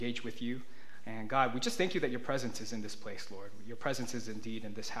engage with you. And God, we just thank you that your presence is in this place, Lord. Your presence is indeed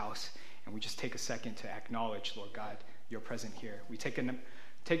in this house. And we just take a second to acknowledge, Lord God, you're present here. We take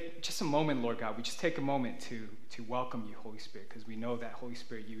just a moment, Lord God. We just take a moment to welcome you, Holy Spirit, because we know that, Holy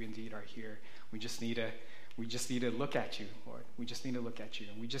Spirit, you indeed are here. We just need to look at you, Lord. We just need to look at you.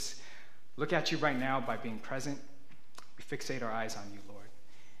 And we just look at you right now by being present. We fixate our eyes on you, Lord.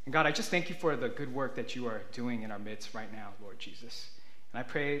 And God, I just thank you for the good work that you are doing in our midst right now, Lord Jesus. And I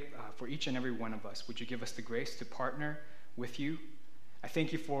pray for each and every one of us, would you give us the grace to partner with you? I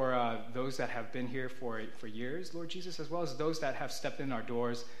thank you for those that have been here for years, Lord Jesus, as well as those that have stepped in our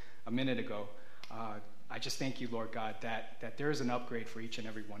doors a minute ago. I just thank you, Lord God, that there is an upgrade for each and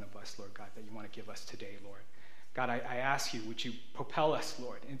every one of us, Lord God, that you want to give us today, Lord. God, I ask you, would you propel us,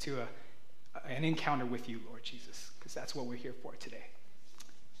 Lord, into an encounter with you, Lord Jesus, because that's what we're here for today.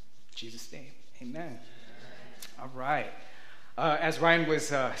 In Jesus' name, amen. All right. As Ryan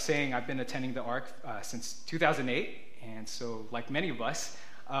was saying, I've been attending the ARC since 2008, and so like many of us,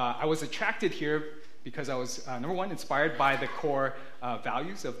 I was attracted here because I was, number one, inspired by the core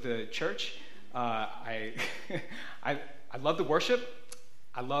values of the church. I love the worship.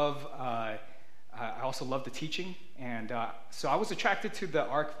 I also love the teaching, and so I was attracted to the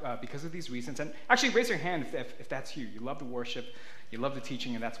ARC because of these reasons. And actually, raise your hand if that's you. You love the worship, you love the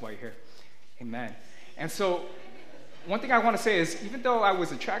teaching, and that's why you're here. Amen. And so, one thing I want to say is, even though I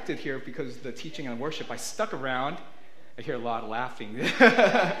was attracted here because of the teaching and worship, I stuck around. I hear a lot of laughing.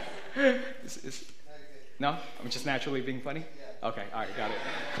 No? I'm just naturally being funny? Okay, all right, got it.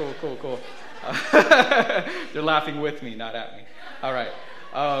 Cool. They're laughing with me, not at me. All right.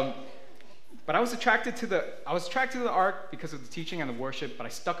 But I was attracted to the ARC because of the teaching and the worship, but I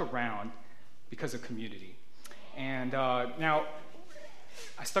stuck around because of community. And now,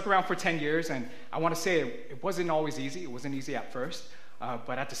 I stuck around for 10 years, and I want to say it wasn't always easy. It wasn't easy at first,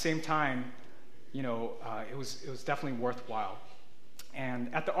 but at the same time, it was definitely worthwhile.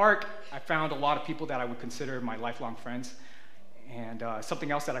 And at the ARC, I found a lot of people that I would consider my lifelong friends. And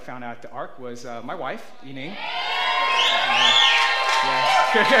something else that I found out at the ARC was my wife, Yining.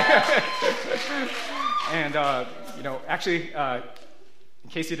 And actually, in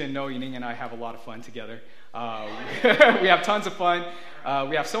case you didn't know, Yining and I have a lot of fun together. We have tons of fun.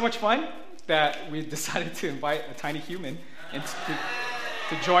 We have so much fun that we decided to invite a tiny human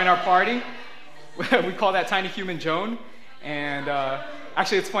to join our party. We call that tiny human Joan. And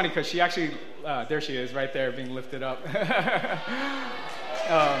actually, it's funny because she actually, there she is right there being lifted up.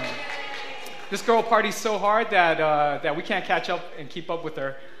 This girl parties so hard that we can't catch up and keep up with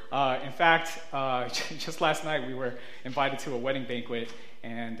her. In fact, just last night we were invited to a wedding banquet,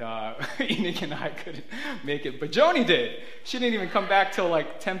 and Enoch and I couldn't make it, but Joni did. She didn't even come back till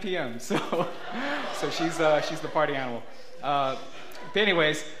like 10 p.m. So she's the party animal. But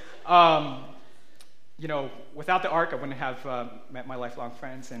anyways, without the ARC, I wouldn't have met my lifelong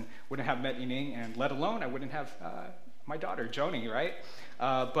friends, and wouldn't have met Yining, and let alone I wouldn't have my daughter, Joni, right?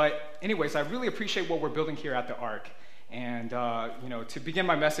 But anyways, I really appreciate what we're building here at the ARC. And, to begin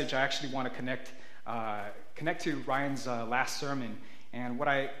my message, I actually want to connect to Ryan's last sermon. And what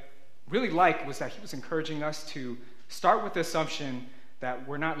I really liked was that he was encouraging us to start with the assumption that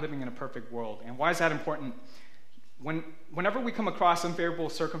we're not living in a perfect world. And why is that important? Whenever we come across unfavorable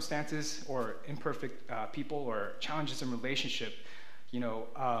circumstances or imperfect people or challenges in relationship,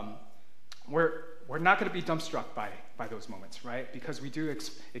 we're not going to be dumbstruck by those moments, right? Because we do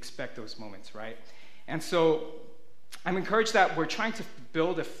expect those moments, right? And so I'm encouraged that we're trying to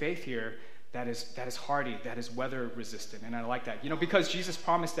build a faith here that is hardy, that is weather resistant, and I like that. Because Jesus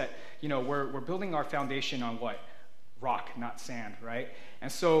promised that, we're building our foundation on what? Rock, not sand, right?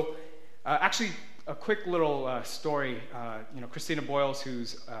 And so, actually, a quick little story. Christina Boyles,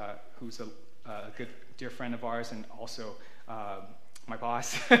 who's a good dear friend of ours, and also my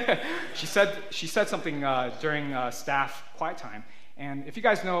boss, she said something during staff quiet time. And if you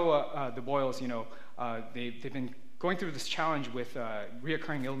guys know the Boyles, they've been going through this challenge with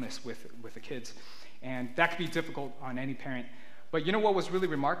reoccurring illness with the kids. And that could be difficult on any parent. But what was really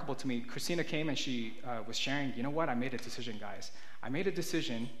remarkable to me, Christina came and she was sharing, I made a decision, guys. I made a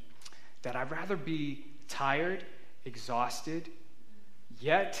decision that I'd rather be tired, exhausted,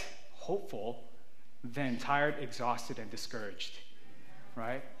 yet hopeful than tired, exhausted, and discouraged,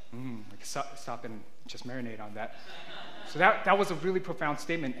 right? Stop and just marinate on that. So that was a really profound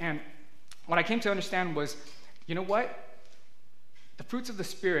statement. And what I came to understand was, the fruits of the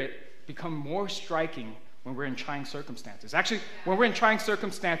Spirit become more striking when we're in trying circumstances. Actually, when we're in trying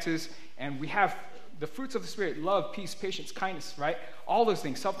circumstances and we have the fruits of the Spirit, love, peace, patience, kindness, right? All those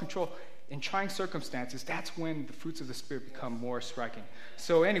things, self-control, in trying circumstances, that's when the fruits of the Spirit become more striking.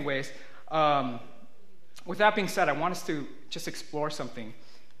 So anyways, with that being said, I want us to just explore something.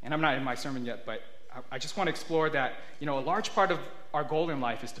 And I'm not in my sermon yet, but I just want to explore that, a large part of our goal in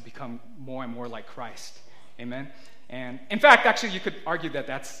life is to become more and more like Christ. Amen? And in fact, actually, you could argue that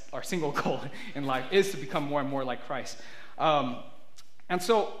that's our single goal in life, is to become more and more like Christ. And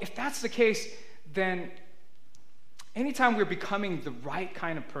so if that's the case, then anytime we're becoming the right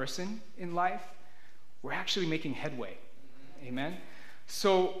kind of person in life, we're actually making headway. Amen?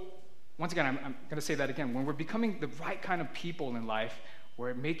 So once again, I'm going to say that again. When we're becoming the right kind of people in life,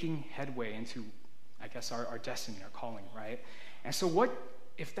 we're making headway into, I guess, our destiny, our calling, right? And so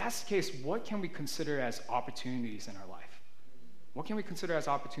if that's the case, what can we consider as opportunities in our life? What can we consider as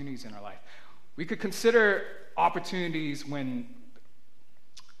opportunities in our life? We could consider opportunities when,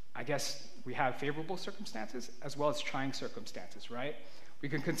 I guess, we have favorable circumstances as well as trying circumstances, right? We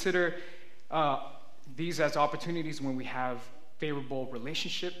can consider these as opportunities when we have favorable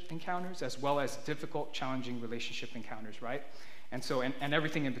relationship encounters as well as difficult, challenging relationship encounters, right? And so, and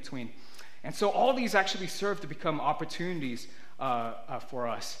everything in between. And so all these actually serve to become opportunities for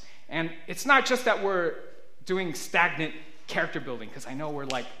us. And it's not just that we're doing stagnant character building, because I know we're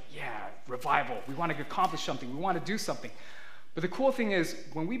like, revival. We want to accomplish something. We want to do something. But the cool thing is,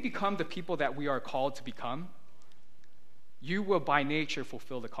 when we become the people that we are called to become, you will by nature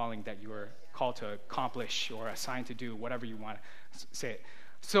fulfill the calling that you are called to accomplish or assigned to do, whatever you want to say it.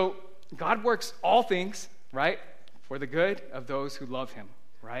 So God works all things, right, for the good of those who love him,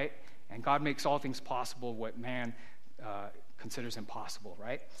 right? And God makes all things possible what man considers impossible,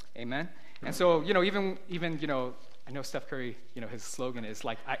 right? Amen? And so, even I know Steph Curry, his slogan is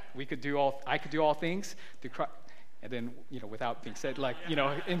like, I could do all things through Christ. And then, without being said,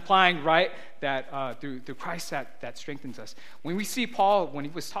 implying, right, that through Christ that strengthens us. When we see Paul, when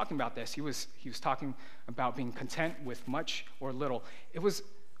he was talking about this, he was talking about being content with much or little. It was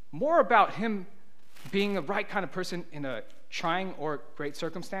more about him being the right kind of person in a trying or great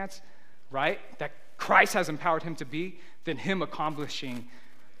circumstance, right, that Christ has empowered him to be, than him accomplishing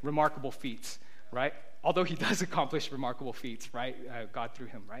remarkable feats, right? Although he does accomplish remarkable feats, right? God through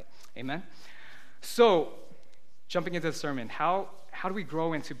him, right? Amen? So, jumping into the sermon, how do we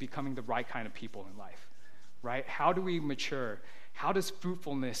grow into becoming the right kind of people in life, right? How do we mature? How does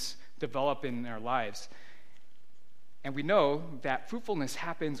fruitfulness develop in our lives? And we know that fruitfulness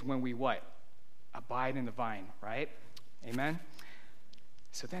happens when we what? Abide in the vine, right? Amen?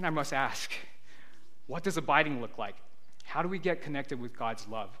 So then I must ask, what does abiding look like? How do we get connected with God's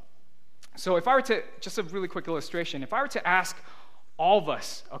love? So if I were to, just a really quick illustration, if I were to ask all of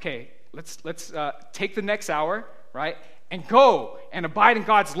us, okay, let's take the next hour, right, and go and abide in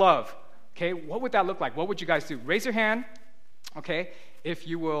God's love, okay, what would that look like? What would you guys do? Raise your hand, okay, if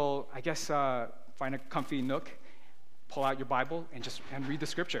you will, I guess, find a comfy nook, pull out your Bible, and read the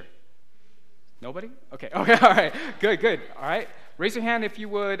scripture. Nobody? Okay, all right, good, all right. Raise your hand if you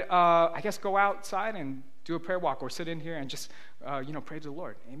would, I guess, go outside and do a prayer walk or sit in here and just, pray to the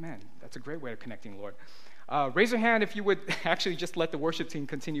Lord. Amen. That's a great way of connecting the Lord. Raise your hand if you would actually just let the worship team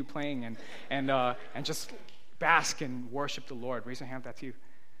continue playing and just bask and worship the Lord. Raise your hand if that's you.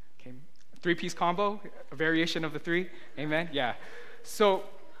 Okay, 3-piece combo, a variation of the 3. Amen. Yeah. So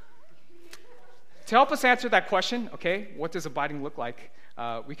to help us answer that question, okay, what does abiding look like?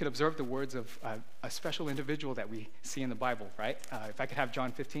 We could observe the words of a special individual that we see in the Bible, right? If I could have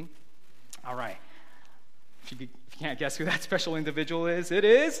John 15. All right. If you can't guess who that special individual is, it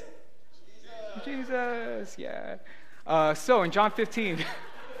is Jesus, yeah. So in John 15,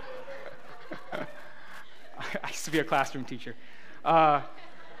 I used to be a classroom teacher. I'm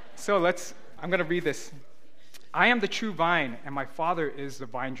going to read this. I am the true vine, and my Father is the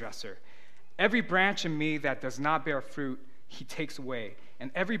vine dresser. Every branch in me that does not bear fruit, he takes away. And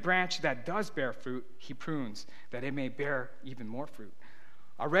every branch that does bear fruit, he prunes, that it may bear even more fruit.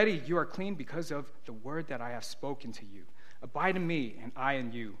 Already you are clean because of the word that I have spoken to you. Abide in me, and I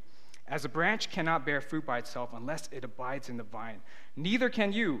in you. As a branch cannot bear fruit by itself unless it abides in the vine, neither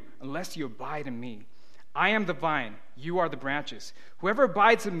can you unless you abide in me. I am the vine, you are the branches. Whoever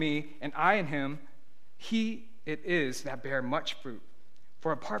abides in me, and I in him, he it is that bear much fruit.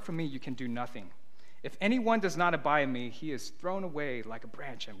 For apart from me you can do nothing. If anyone does not abide in me, he is thrown away like a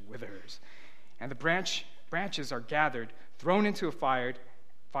branch and withers. And the branches are gathered, thrown into a fire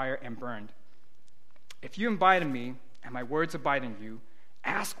and burned. If you abide in me, and my words abide in you,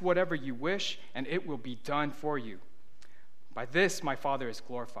 ask whatever you wish, and it will be done for you. By this my Father is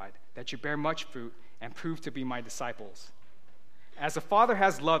glorified, that you bear much fruit and prove to be my disciples. As the Father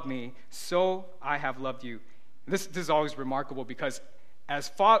has loved me, so I have loved you. This is always remarkable because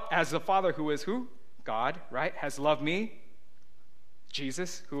As the Father who is who? God, right? Has loved me.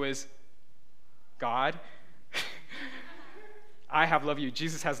 Jesus, who is God. I have loved you.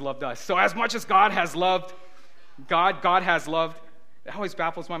 Jesus has loved us. So as much as God has loved God has loved. It always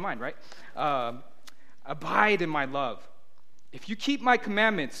baffles my mind, right? Abide in my love. If you keep my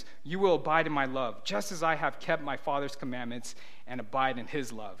commandments, you will abide in my love, just as I have kept my Father's commandments and abide in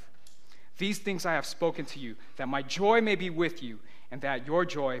his love. These things I have spoken to you, that my joy may be with you, and that your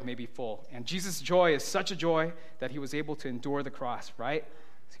joy may be full. And Jesus' joy is such a joy that he was able to endure the cross, right?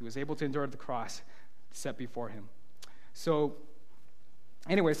 He was able to endure the cross set before him. So,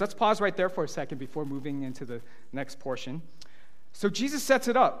 anyways, let's pause right there for a second before moving into the next portion. So Jesus sets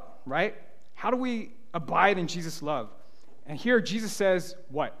it up, right? How do we abide in Jesus' love? And here Jesus says,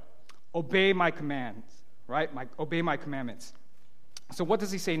 what? Obey my commands, right? Obey my commandments. So what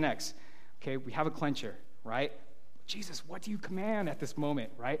does he say next? Okay, we have a clincher, right? Jesus, what do you command at this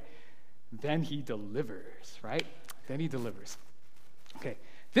moment, right? Then he delivers, right? Then he delivers. Okay,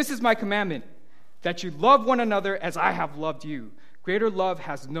 this is my commandment, that you love one another as I have loved you. Greater love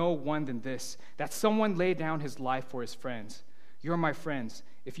has no one than this, that someone lay down his life for his friends. You're my friends.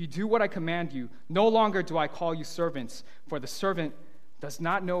 If you do what I command you, no longer do I call you servants, for the servant does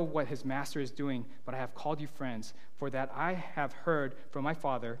not know what his master is doing, but I have called you friends, for that I have heard from my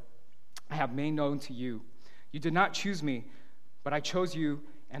Father, I have made known to you. You did not choose me, but I chose you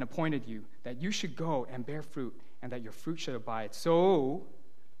and appointed you, that you should go and bear fruit, and that your fruit should abide, so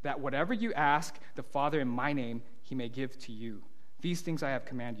that whatever you ask the Father in my name, he may give to you. These things I have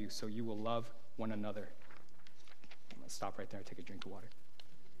commanded you, so you will love one another. I'm going to stop right there and take a drink of water.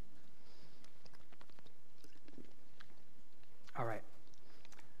 All right.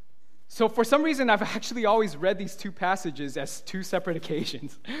 So for some reason, I've actually always read these two passages as two separate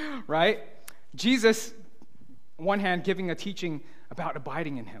occasions, right? Jesus, on one hand, giving a teaching about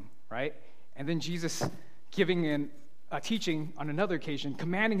abiding in him, right? And then Jesus giving a teaching on another occasion,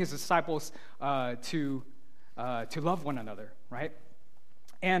 commanding his disciples to love one another, right?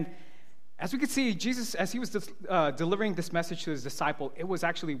 And as we could see, Jesus, as he was delivering this message to his disciple, it was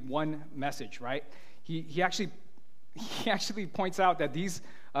actually one message, right? He actually points out that these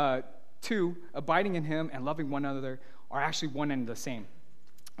two, abiding in him and loving one another, are actually one and the same.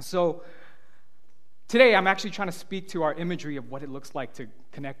 So today, I'm actually trying to speak to our imagery of what it looks like to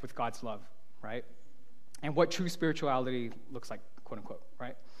connect with God's love, right? And what true spirituality looks like, quote unquote,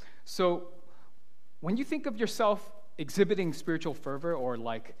 right? So when you think of yourself exhibiting spiritual fervor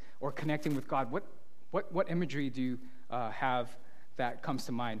or connecting with God, what imagery do you have that comes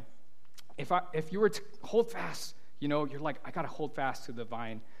to mind? If you were to hold fast, you're like, I got to hold fast to the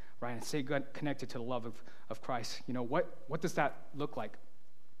vine, right? And stay connected to the love of Christ. What does that look like?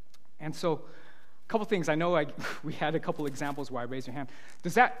 And so a couple things. I know we had a couple examples where I raised your hand.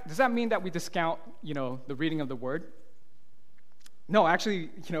 Does that mean that we discount, the reading of the Word? No, actually,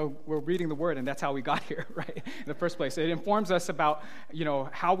 we're reading the Word, and that's how we got here, right? In the first place. It informs us about,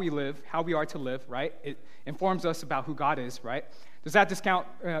 how we live, how we are to live, right? It informs us about who God is, right? Does that discount,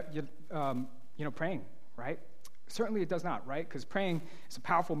 praying, right? Certainly it does not, right? Because praying is a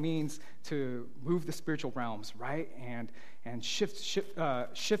powerful means to move the spiritual realms, right? And shift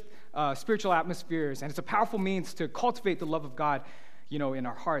spiritual atmospheres. And it's a powerful means to cultivate the love of God, in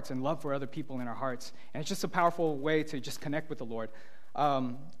our hearts, and love for other people in our hearts. And it's just a powerful way to just connect with the Lord.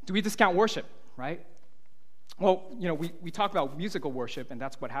 Do we discount worship, right? Well, we talk about musical worship, and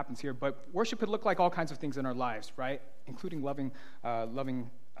that's what happens here. But worship could look like all kinds of things in our lives, right? Including loving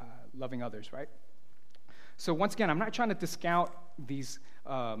others, right? So once again, I'm not trying to discount these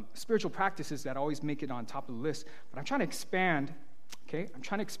spiritual practices that always make it on top of the list, but I'm trying to expand, okay? I'm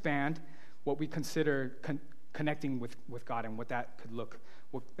trying to expand what we consider connecting with God and what that could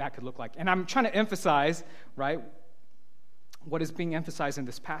look like. And I'm trying to emphasize, right, what is being emphasized in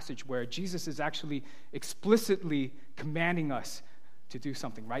this passage where Jesus is actually explicitly commanding us to do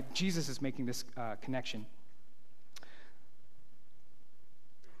something, right? Jesus is making this connection.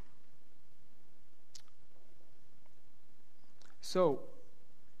 So,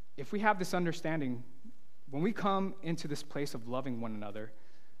 if we have this understanding, when we come into this place of loving one another,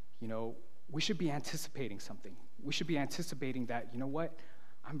 we should be anticipating something. We should be anticipating that,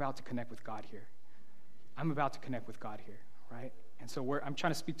 I'm about to connect with God here. I'm about to connect with God here, right? And so I'm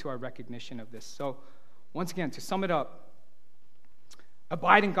trying to speak to our recognition of this. So, once again, to sum it up,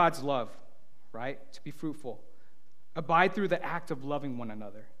 abide in God's love, right? To be fruitful. Abide through the act of loving one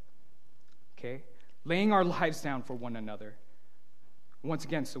another, okay? Laying our lives down for one another. Once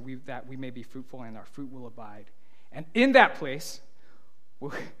again, so that we may be fruitful and our fruit will abide. And in that place,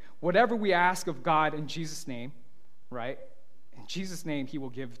 whatever we ask of God in Jesus' name, right, In Jesus' name, he will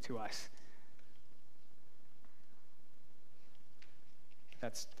give to us.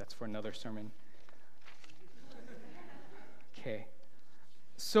 That's for another sermon. Okay.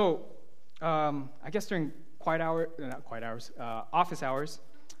 So, I guess during office hours,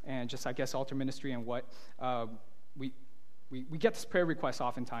 and just, I guess, altar ministry and what, we get this prayer request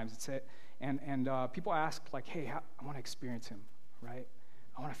oftentimes. And people ask, like, hey, I want to experience him, right?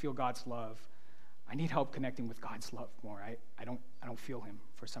 I want to feel God's love. I need help connecting with God's love more. I don't feel him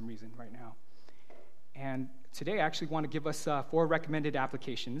for some reason right now. And today I actually want to give us 4 recommended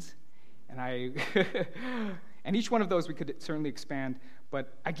applications. And and each one of those we could certainly expand.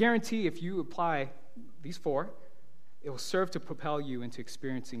 But I guarantee if you apply these 4, it will serve to propel you into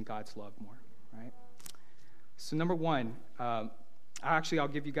experiencing God's love more, right? So number 1, I'll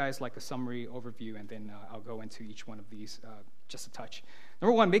give you guys like a summary overview, and then I'll go into each one of these just a touch.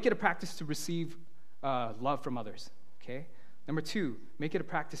 Number 1, make it a practice to receive love from others, okay? Number 2, make it a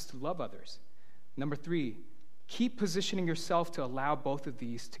practice to love others. Number 3, keep positioning yourself to allow both of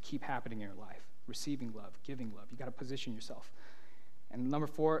these to keep happening in your life. Receiving love, giving love. You got to position yourself. And number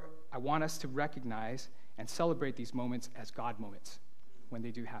 4, I want us to recognize and celebrate these moments as God moments when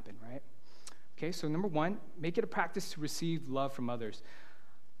they do happen, right? Okay, so number 1, make it a practice to receive love from others.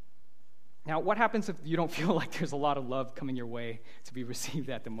 Now, what happens if you don't feel like there's a lot of love coming your way to be received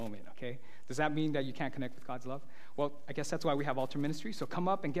at the moment, okay? Does that mean that you can't connect with God's love? Well, I guess that's why we have altar ministry, so come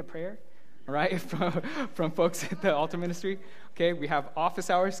up and get prayer, all right, from folks at the altar ministry. Okay, we have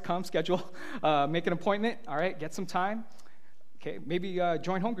office hours. Come, schedule, make an appointment, all right, get some time. Okay, maybe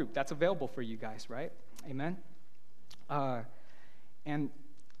join home group. That's available for you guys, right? Amen. And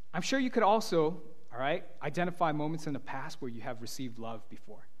I'm sure you could also, all right, identify moments in the past where you have received love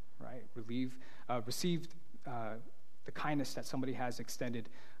before, right? Received the kindness that somebody has extended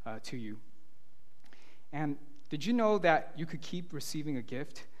to you. And did you know that you could keep receiving a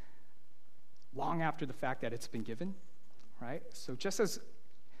gift long after the fact that it's been given, right? So just as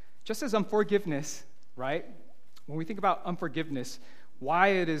unforgiveness, right? When we think about unforgiveness, why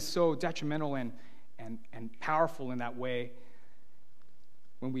it is so detrimental and powerful in that way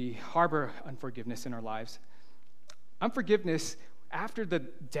when we harbor unforgiveness in our lives. Unforgiveness, after the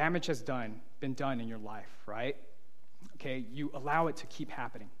damage has been done in your life, right? Okay, you allow it to keep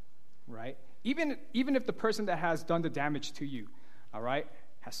happening, right? Even if the person that has done the damage to you, all right,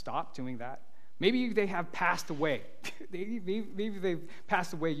 has stopped doing that. Maybe they have passed away. Maybe they've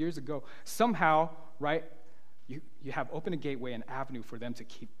passed away years ago. Somehow, right, you have opened a gateway, an avenue for them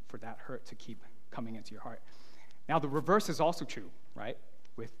for that hurt to keep coming into your heart. Now, the reverse is also true, right?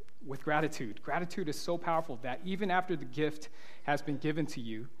 With gratitude. Gratitude is so powerful that even after the gift has been given to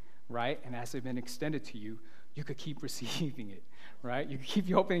you, right, and has been extended to you, you could keep receiving it, right? You could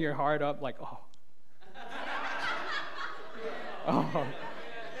keep opening your heart up like, oh,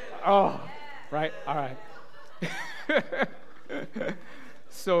 right, all right.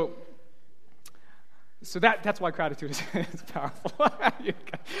 So that's why gratitude is powerful.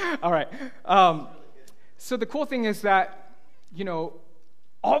 All right. So the cool thing is that,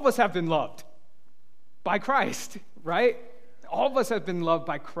 all of us have been loved by Christ, right? All of us have been loved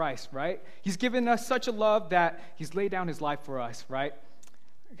by Christ, right? He's given us such a love that he's laid down his life for us, right?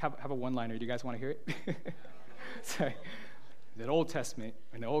 Have a one-liner. Do you guys want to hear it? Sorry. In the Old Testament,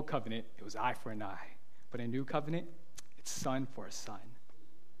 in the Old Covenant, it was eye for an eye. But in the New Covenant, it's son for a son.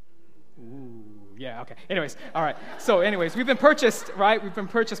 Ooh, yeah, okay. Anyways, all right. So we've been purchased, right? We've been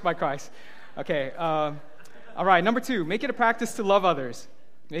purchased by Christ. Okay, all right, number 2, make it a practice to love others.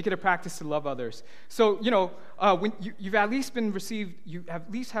 Make it a practice to love others. So, when you've at least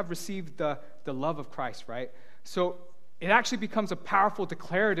have received the love of Christ, right? So it actually becomes a powerful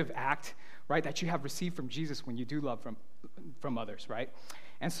declarative act, right, that you have received from Jesus when you do love from others, right?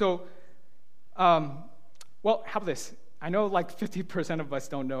 And so, how about this? I know like 50% of us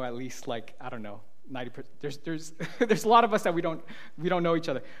don't know at least 90%. There's a lot of us that we don't know each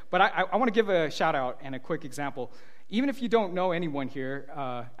other. But I want to give a shout out and a quick example. Even if you don't know anyone here,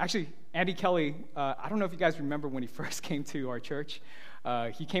 actually, Andy Kelly, I don't know if you guys remember when he first came to our church.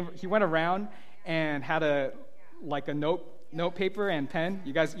 He went around and had a note paper and pen.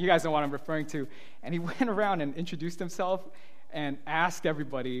 You guys know what I'm referring to. And he went around and introduced himself and asked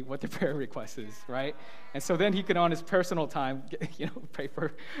everybody what their prayer request is, right? And so then he could, on his personal time,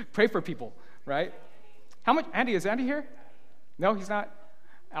 pray for people, right? How much? Andy, is Andy here? No, he's not.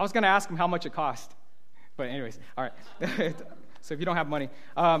 I was going to ask him how much it cost. But anyways, all right. So if you don't have money.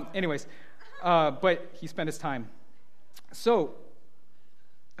 But he spent his time. So,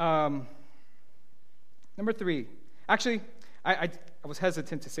 number 3. Actually, I was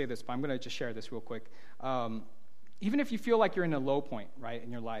hesitant to say this, but I'm going to just share this real quick. even if you feel like you're in a low point, right,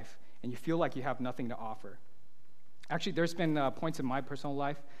 in your life, and you feel like you have nothing to offer. Actually, there's been points in my personal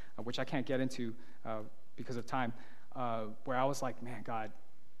life, which I can't get into because of time, where I was like, man, God,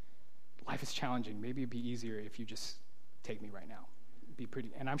 life is challenging. Maybe it'd be easier if you just take me right now. It'd be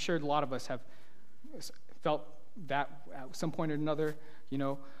pretty. And I'm sure a lot of us have felt that at some point or another, you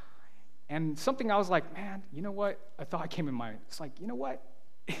know. And something I was like, man, you know what? A thought came in mind. It's like, you know what?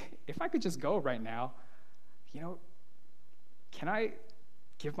 If I could just go right now, you know, can I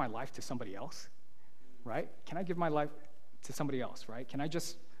give my life to somebody else, right? Can I give my life to somebody else, right? Can I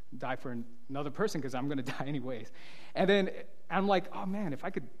just die for another person because I'm going to die anyways? And then I'm like, oh, man, if I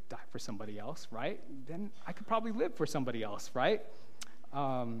could die for somebody else, right, then I could probably live for somebody else, right?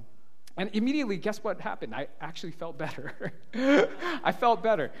 And immediately, guess what happened? I actually felt better. I felt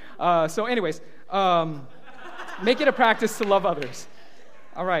better. So anyways, make it a practice to love others.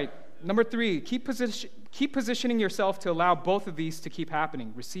 All right, number 3, keep positioning yourself to allow both of these to keep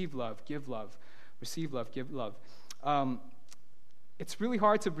happening. Receive love, give love. Receive love, give love. It's really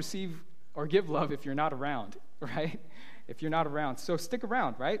hard to receive or give love if you're not around, right? If you're not around. So stick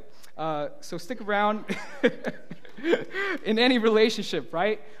around, right? So stick around in any relationship,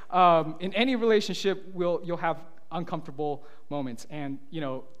 right? In any relationship, you'll have uncomfortable moments. And,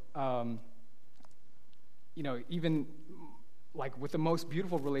 even like with the most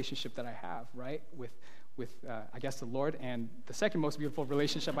beautiful relationship that I have, right? With I guess the Lord, and the second most beautiful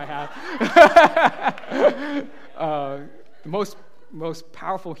relationship I have, the most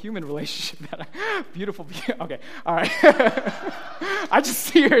powerful human relationship beautiful. Okay, all right. I just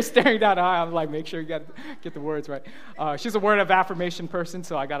see her staring down the aisle. I'm like, make sure you get the words right. She's a word of affirmation person,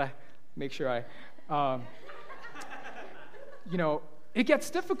 so I gotta make sure it gets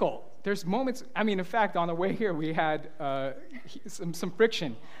difficult. There's moments. I mean, in fact, on the way here, we had some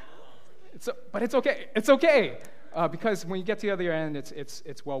friction. But it's okay. It's okay because when you get to the other end,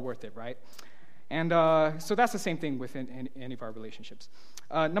 it's well worth it, right? And so that's the same thing within any of our relationships.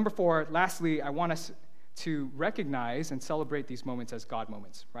 Number 4, lastly, I want us to recognize and celebrate these moments as God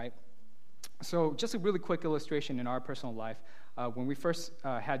moments, right? So just a really quick illustration in our personal life. When we first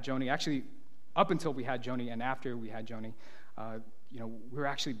had Joni, actually up until we had Joni and after we had Joni, we were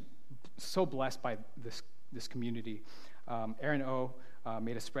actually so blessed by this community. Aaron O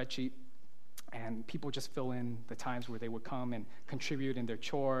made a spreadsheet, and people just fill in the times where they would come and contribute in their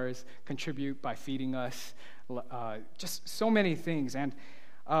chores, contribute by feeding us, just so many things. And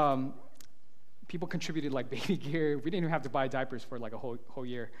people contributed like baby gear. We didn't even have to buy diapers for like a whole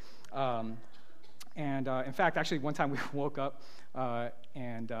year. In fact, actually, one time we woke up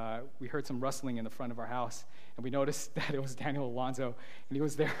and we heard some rustling in the front of our house, and we noticed that it was Daniel Alonzo, and he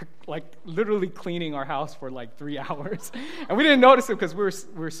was there, like, literally cleaning our house for like 3 hours, and we didn't notice it because we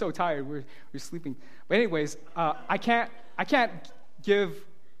were so tired, we were sleeping. But anyways, I can't give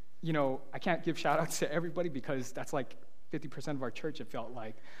shout outs to everybody because that's like 50% of our church, it felt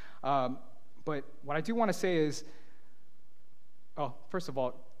like. But what I do want to say is, first of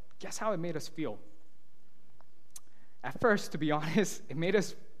all, guess how it made us feel? At first, to be honest, it made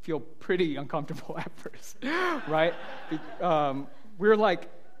us feel pretty uncomfortable at first, right? We were like,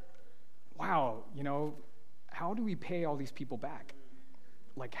 wow, how do we pay all these people back?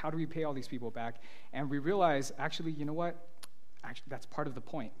 Like, how do we pay all these people back? And we realized, actually, you know what? Actually, that's part of the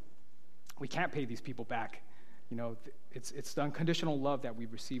point. We can't pay these people back. It's the unconditional love that we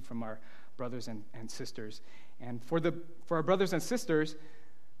receive from our brothers and sisters. And for our brothers and sisters,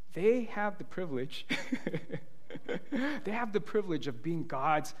 they have the privilege of being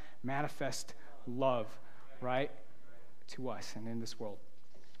God's manifest love, right, to us and in this world.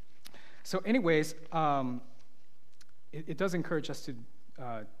 So anyways, it does encourage us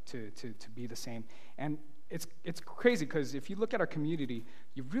to be the same. And it's crazy because if you look at our community,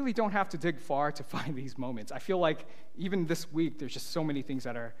 you really don't have to dig far to find these moments. I feel like even this week, there's just so many things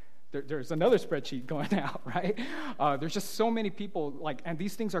that are there's another spreadsheet going out, right? There's just so many people, and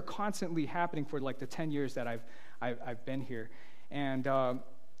these things are constantly happening for the 10 years that I've been here. And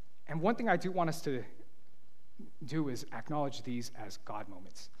one thing I do want us to do is acknowledge these as God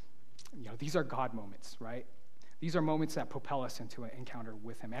moments. These are God moments, right? These are moments that propel us into an encounter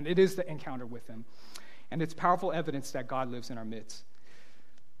with Him, and it is the encounter with Him. And it's powerful evidence that God lives in our midst.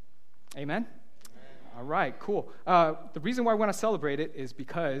 Amen? All right, cool. The reason why I want to celebrate it is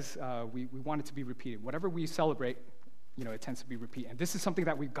because we want it to be repeated. Whatever we celebrate, it tends to be repeated. And this is something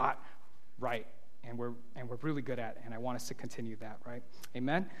that we've got right, and we're really good at, and I want us to continue that, right?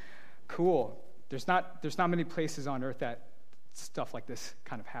 Amen? Cool. There's not many places on earth that stuff like this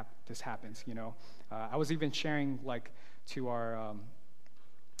kind of this happens, I was even sharing to our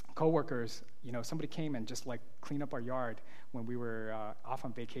coworkers, somebody came and just like cleaned up our yard when we were off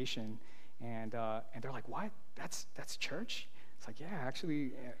on vacation, and they're like, "What? That's church?" It's like, "Yeah,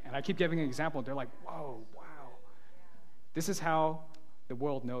 actually." And I keep giving an example. They're like, "Whoa, wow." This is how the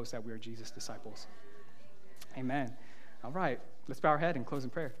world knows that we are Jesus' disciples. Amen. All right, let's bow our head and close in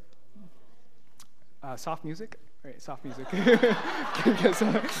prayer. Soft music? All right, soft music.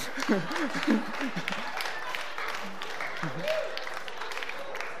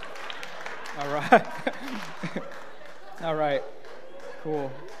 All right. All right.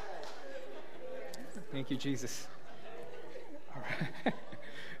 Cool. Thank you, Jesus. All right.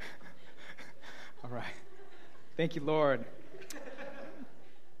 All right. Thank you, Lord.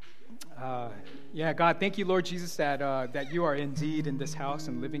 God, thank you, Lord Jesus, that you are indeed in this house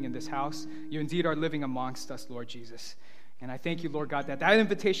and living in this house. You indeed are living amongst us, Lord Jesus. And I thank you, Lord God, that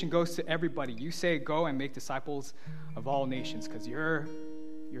invitation goes to everybody. You say, go and make disciples of all nations, because you're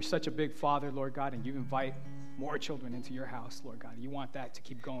such a big Father, Lord God, and you invite more children into your house, Lord God. You want that to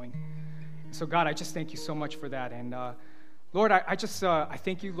keep going. So, God, I just thank you so much for that. And, Lord, I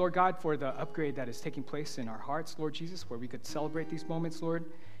thank you, Lord God, for the upgrade that is taking place in our hearts, Lord Jesus, where we could celebrate these moments, Lord,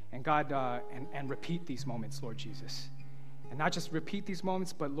 and God, and repeat these moments, Lord Jesus. And not just repeat these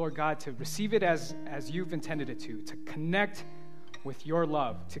moments, but, Lord God, to receive it as you've intended it to connect with your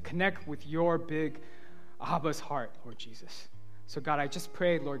love, to connect with your big Abba's heart, Lord Jesus. So, God, I just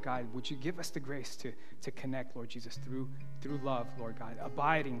pray, Lord God, would you give us the grace to connect, Lord Jesus, through love, Lord God,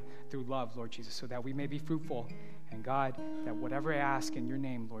 abiding through love, Lord Jesus, so that we may be fruitful. And, God, that whatever I ask in your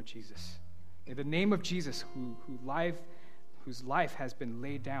name, Lord Jesus, in the name of Jesus, whose life has been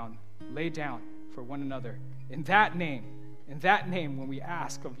laid down for one another, in that name, when we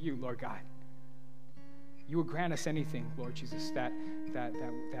ask of you, Lord God, you will grant us anything, Lord Jesus, that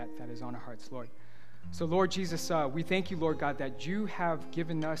is on our hearts, Lord. So, Lord Jesus, we thank you, Lord God, that you have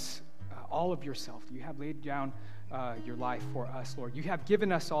given us all of yourself. You have laid down your life for us, Lord. You have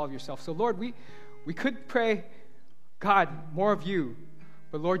given us all of yourself. So, Lord, we could pray, God, more of you.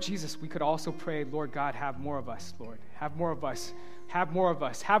 But, Lord Jesus, we could also pray, Lord God, have more of us, Lord. Have more of us. Have more of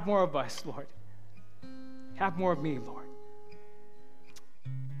us. Have more of us, Lord. Have more of me, Lord.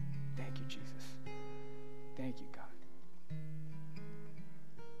 Thank you, Jesus. Thank you, God.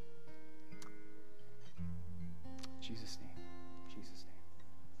 Jesus' name. Jesus'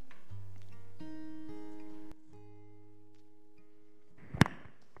 name.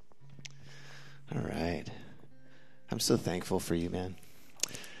 All right. I'm so thankful for you, man.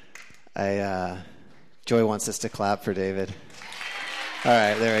 Joy wants us to clap for David. All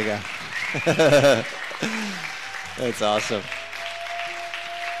right, there we go. That's awesome.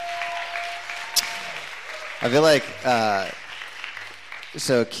 I feel like,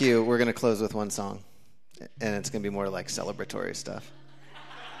 so Chiu, we're going to close with one song, and it's going to be more like celebratory stuff.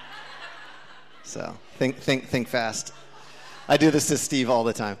 So think fast. I do this to Steve all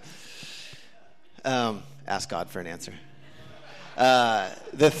the time. Ask God for an answer.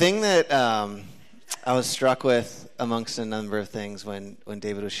 The thing that I was struck with amongst a number of things when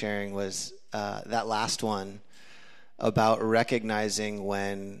David was sharing was that last one about recognizing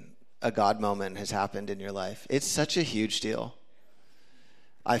when a God moment has happened in your life. It's such a huge deal.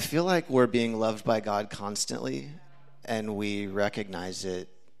 I feel like we're being loved by God constantly, and we recognize it,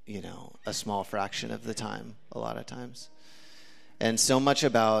 a small fraction of the time, a lot of times. And so much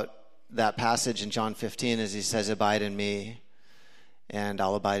about that passage in John 15 is he says, abide in me, and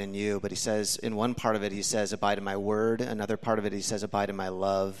I'll abide in you. But he says, in one part of it, he says, abide in my word. Another part of it, he says, abide in my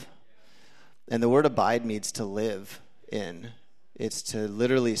love. And the word abide means to live in. It's to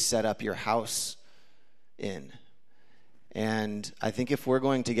literally set up your house in. And I think if we're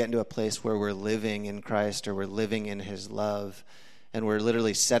going to get into a place where we're living in Christ or we're living in his love and we're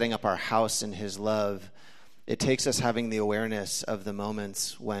literally setting up our house in his love, it takes us having the awareness of the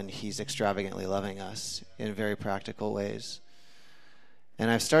moments when he's extravagantly loving us in very practical ways. And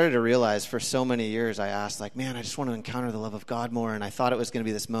I've started to realize for so many years I asked, man, I just want to encounter the love of God more. And I thought it was going to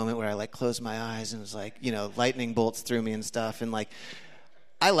be this moment where I closed my eyes and it was lightning bolts through me and stuff. And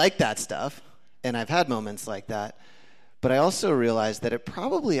I like that stuff. And I've had moments like that. But I also realized that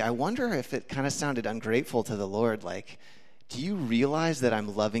I wonder if it kind of sounded ungrateful to the Lord. Do you realize that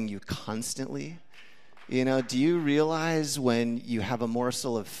I'm loving you constantly? Do you realize when you have a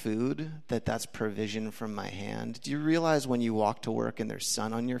morsel of food that that's provision from my hand? Do you realize when you walk to work and there's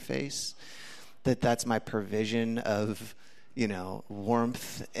sun on your face that that's my provision of,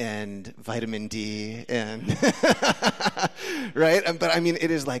 warmth and vitamin D and right? But it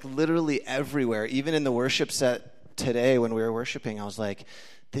is literally everywhere. Even in the worship set today when we were worshiping, I was like,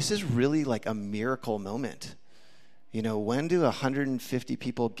 this is really a miracle moment. When do 150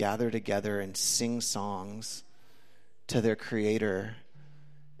 people gather together and sing songs to their Creator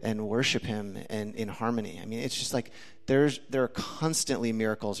and worship him and in harmony? I mean, it's just like there are constantly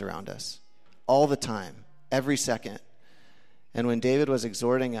miracles around us all the time, every second. And when David was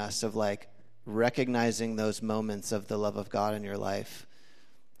exhorting us of like recognizing those moments of the love of God in your life,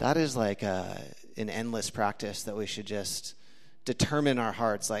 that is like an endless practice that we should just determine our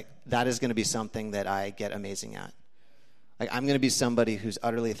hearts. Like, that is going to be something that I get amazing at. Like, I'm going to be somebody who's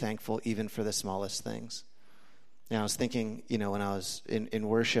utterly thankful even for the smallest things. Now, I was thinking, when I was in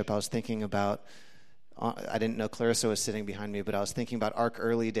worship, I was thinking about, I didn't know Clarissa was sitting behind me, but I was thinking about Ark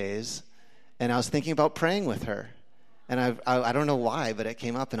early days, and I was thinking about praying with her. And I don't know why, but it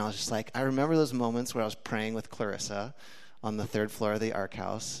came up, and I was just like, I remember those moments where I was praying with Clarissa on the 3rd floor of the Ark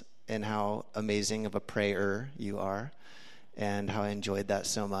House, and how amazing of a prayer you are, and how I enjoyed that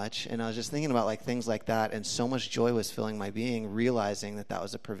so much. And I was just thinking about like things like that, and so much joy was filling my being, realizing that that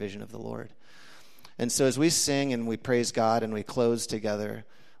was a provision of the Lord. And so as we sing and we praise God and we close together,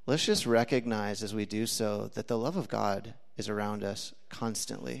 let's just recognize as we do so that the love of God is around us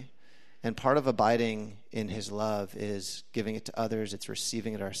constantly. And part of abiding in his love is giving it to others. It's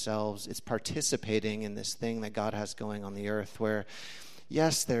receiving it ourselves. It's participating in this thing that God has going on the earth where,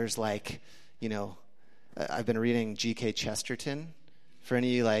 yes, there's like, I've been reading G.K. Chesterton. For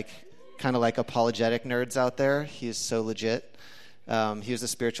any kind of like apologetic nerds out there, he is so legit. He was the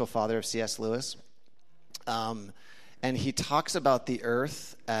spiritual father of C.S. Lewis. And he talks about the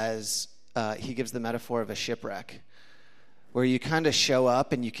earth as, he gives the metaphor of a shipwreck, where you kind of show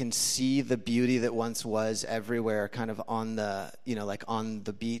up and you can see the beauty that once was everywhere, kind of on the, like on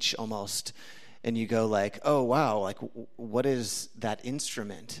the beach almost. And you go like, oh, wow, like what is that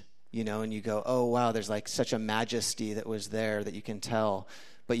instrument? And you go, oh, wow, there's like such a majesty that was there that you can tell,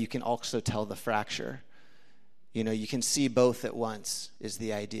 but you can also tell the fracture. You can see both at once is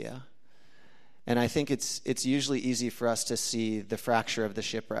the idea. And I think it's usually easy for us to see the fracture of the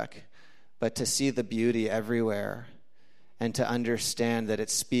shipwreck, but to see the beauty everywhere and to understand that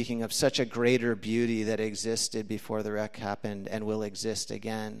it's speaking of such a greater beauty that existed before the wreck happened and will exist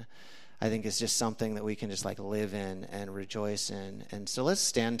again, I think it's just something that we can just like live in and rejoice in. And so let's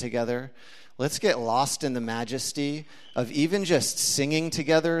stand together. Let's get lost in the majesty of even just singing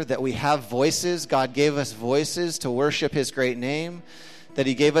together, that we have voices. God gave us voices to worship his great name, that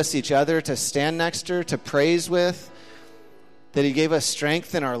he gave us each other to stand next to praise with, that he gave us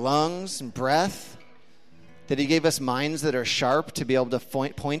strength in our lungs and breath, that he gave us minds that are sharp to be able to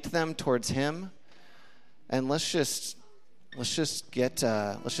point them towards him. And let's just get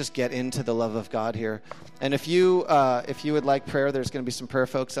into the love of God here. And if you would like prayer, there's going to be some prayer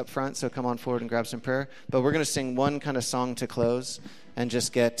folks up front, so come on forward and grab some prayer. But we're going to sing one kind of song to close and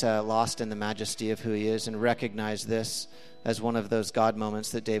just get lost in the majesty of who he is and recognize this as one of those God moments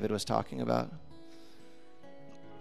that David was talking about.